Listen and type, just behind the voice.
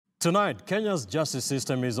Tonight, Kenya's justice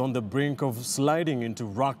system is on the brink of sliding into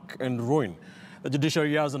rack and ruin. The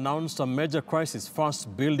judiciary has announced a major crisis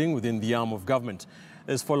fast building within the arm of government.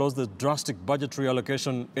 This follows the drastic budgetary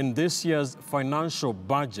allocation in this year's financial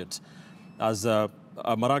budget, as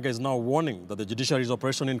Maraga is now warning that the judiciary's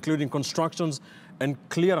operation, including constructions and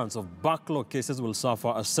clearance of backlog cases, will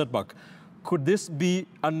suffer a setback. Could this be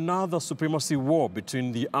another supremacy war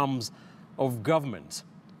between the arms of government?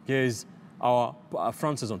 Here is our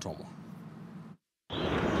Francis Ontomo.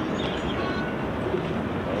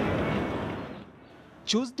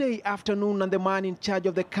 Tuesday afternoon, and the man in charge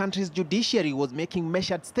of the country's judiciary was making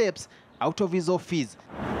measured steps out of his office.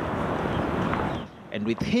 And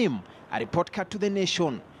with him, a report cut to the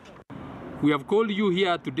nation. We have called you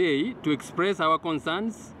here today to express our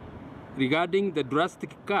concerns regarding the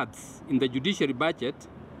drastic cuts in the judiciary budget,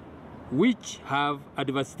 which have a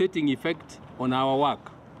devastating effect on our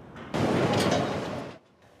work.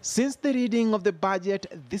 Since the reading of the budget,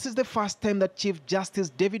 this is the first time that Chief Justice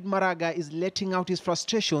David Maraga is letting out his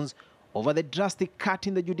frustrations over the drastic cut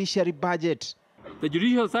in the judiciary budget. The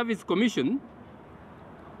Judicial Service Commission,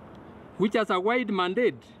 which has a wide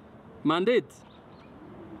mandate,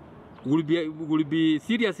 will be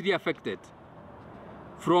seriously affected.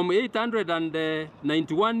 From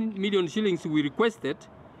 891 million shillings we requested,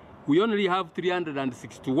 we only have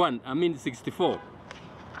 64.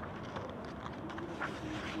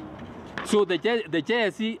 So the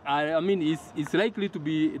JSC, is likely to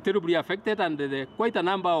be terribly affected, and quite a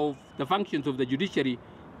number of the functions of the judiciary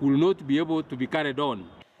will not be able to be carried on.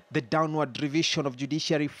 The downward revision of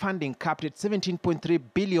judiciary funding, capped at 17.3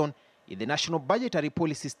 billion in the National Budgetary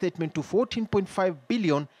Policy Statement to 14.5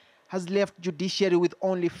 billion, has left judiciary with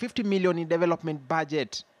only 50 million in development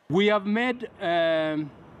budget. We have made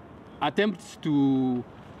attempts to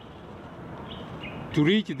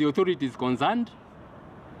reach the authorities concerned,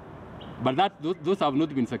 but those have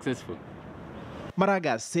not been successful.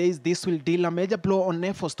 Maraga says this will deal a major blow on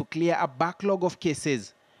efforts to clear a backlog of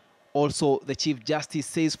cases. Also, the Chief Justice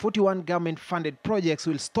says 41 government-funded projects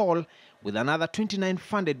will stall, with another 29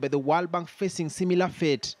 funded by the World Bank facing similar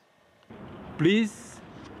fate. Please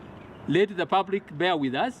let the public bear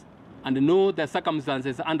with us and know the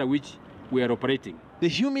circumstances under which we are operating. The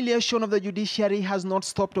humiliation of the judiciary has not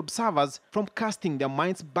stopped observers from casting their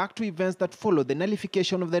minds back to events that followed the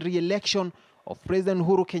nullification of the re-election of President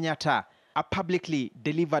Uhuru Kenyatta. A publicly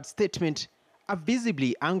delivered statement, a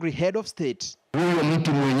visibly angry head of state. Huyo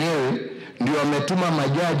mtu mwenyewe ndio ametuma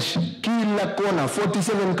majaji kila kona,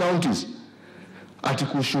 47 counties, ati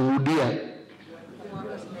kushuhudia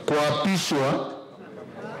kuapishwa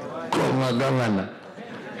kwa magavana.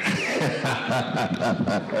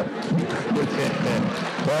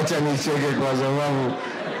 Wacha nicheke kwa sababu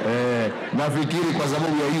nafikiri kwa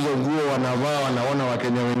sababu ya hizo nguo wanavaa wanaona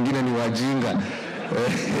Wakenya wengine ni wajinga.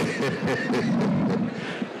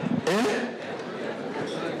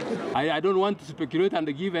 I don't want to speculate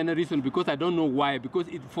and give any reason, because I don't know why, because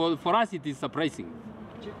for us it is surprising.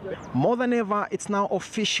 More than ever, it's now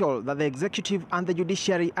official that the executive and the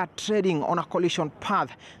judiciary are treading on a collision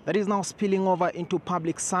path that is now spilling over into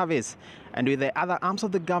public service. And with the other arms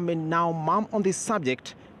of the government now mum on this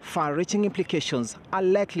subject, far-reaching implications are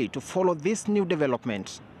likely to follow this new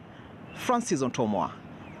development. Francis Ontomo,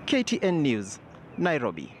 KTN News,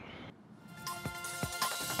 Nairobi.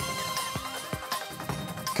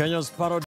 Kenya's parody